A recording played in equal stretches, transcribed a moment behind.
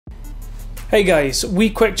Hey guys, wee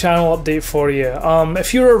quick channel update for you.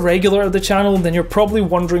 If you're a regular of the channel, then you're probably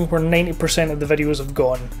wondering where 90% of the videos have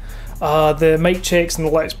gone. The mic checks and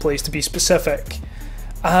the Let's Plays to be specific.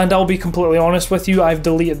 And I'll be completely honest with you, I've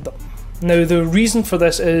deleted them. Now the reason for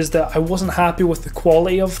this is that I wasn't happy with the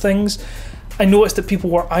quality of things. I noticed that people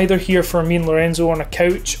were either here for me and Lorenzo on a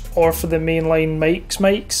couch or for the mainline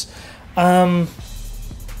mics. And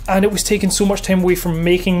it was taking so much time away from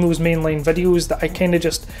making those mainline videos that I kind of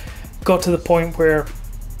just got to the point where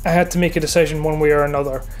I had to make a decision one way or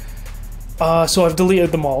another. So I've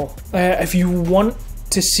deleted them all. If you want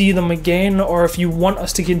to see them again, or if you want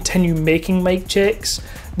us to continue making mic checks,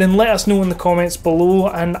 then let us know in the comments below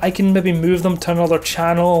and I can maybe move them to another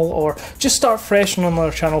channel or just start fresh on another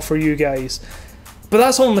channel for you guys. But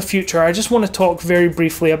that's all in the future. I just want to talk very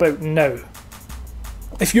briefly about now.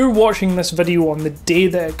 If you're watching this video on the day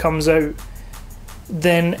that it comes out,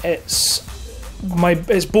 then it's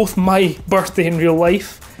both my birthday in real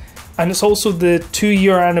life and it's also the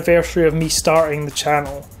 2-year anniversary of me starting the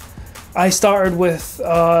channel. I started with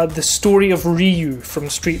the story of Ryu from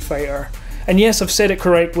Street Fighter, and yes, I've said it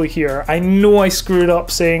correctly here. I know I screwed up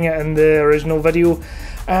saying it in the original video,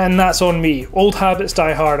 and that's on me. Old habits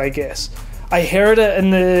die hard, I guess. I heard it in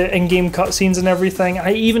the in-game cutscenes and everything.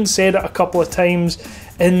 I even said it a couple of times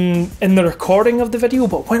in the recording of the video,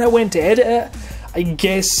 but when I went to edit it, I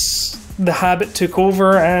guess the habit took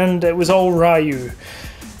over and it was all Ryu.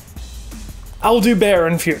 I'll do better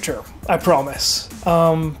in future, I promise.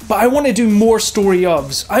 But I want to do more story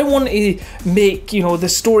ofs. I want to make, the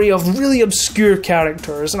story of really obscure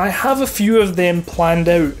characters, and I have a few of them planned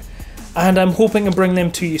out, and I'm hoping to bring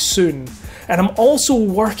them to you soon. And I'm also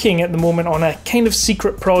working at the moment on a kind of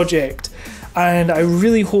secret project, and I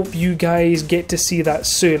really hope you guys get to see that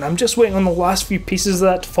soon. I'm just waiting on the last few pieces of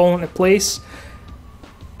that to fall into place,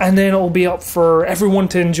 and then it'll be up for everyone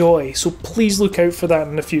to enjoy, so please look out for that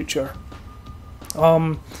in the future.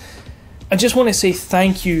 I just want to say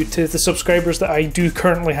thank you to the subscribers that I do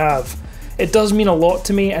currently have. It does mean a lot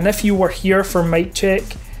to me, and if you were here for mic check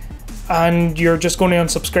and you're just going to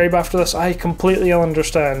unsubscribe after this, I completely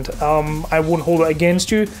understand. I won't hold it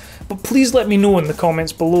against you, but please let me know in the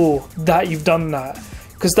comments below that you've done that,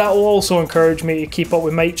 because that will also encourage me to keep up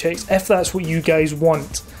with mic checks if that's what you guys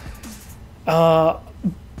want.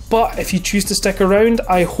 But if you choose to stick around,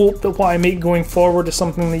 I hope that what I make going forward is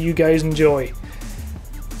something that you guys enjoy.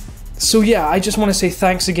 So yeah, I just want to say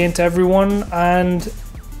thanks again to everyone, and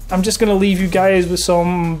I'm just going to leave you guys with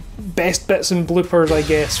some best bits and bloopers, I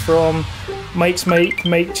guess, from mic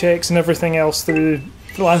checks and everything else through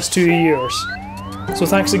the last 2 years. So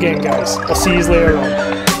thanks again, guys. I'll see you later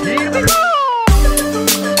on.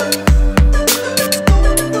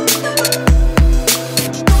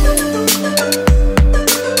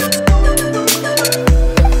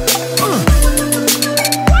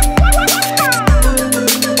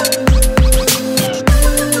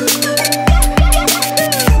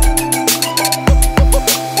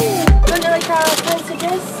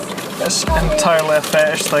 It's entirely a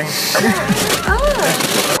fetish thing.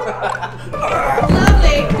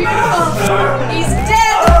 Lovely, beautiful. He's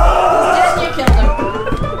dead. He's dead. You killed him.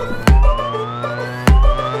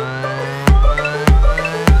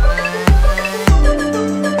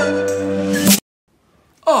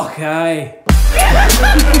 Okay.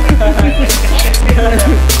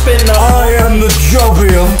 I am the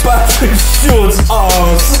jobby of Patrick Stewart's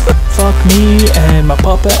arse. Fuck me and my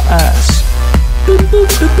puppet ass. Boop, boop,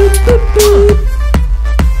 boop, boop, boop, boop.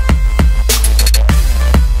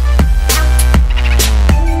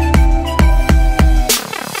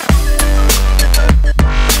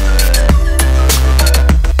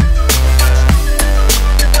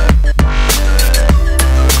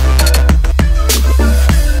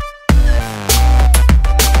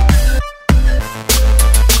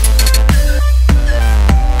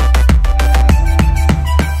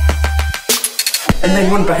 And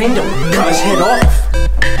then run behind him, cut his head off.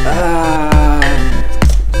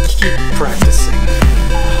 Keep practicing.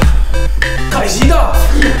 Cut his head off!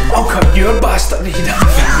 I'll cut your bastard head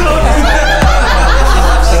off.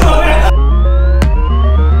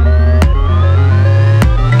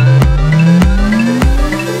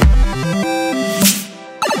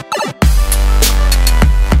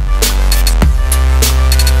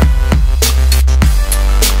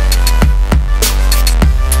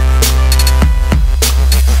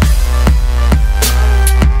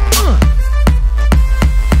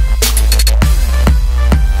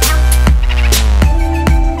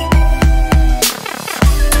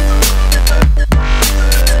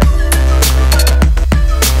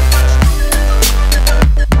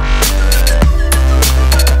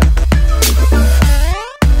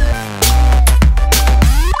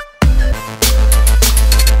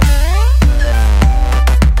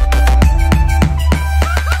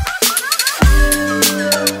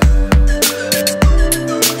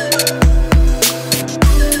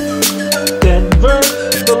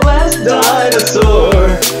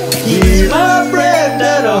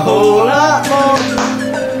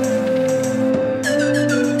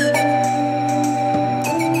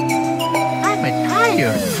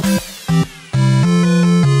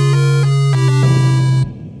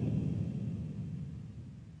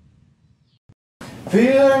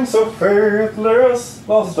 Feeling so faithless,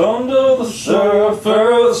 lost under the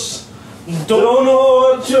surface. Don't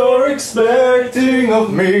know what you're expecting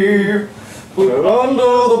of me, but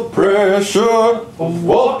under the pressure of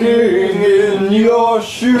walking in your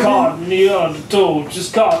shoes. Caught in the undertow,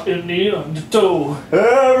 just caught in the undertow.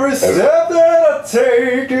 Every step that I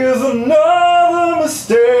take is another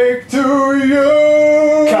mistake to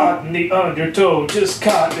you. Caught in the undertow, just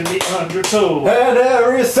caught in the undertow. And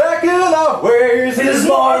every second I waste is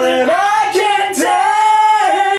more than I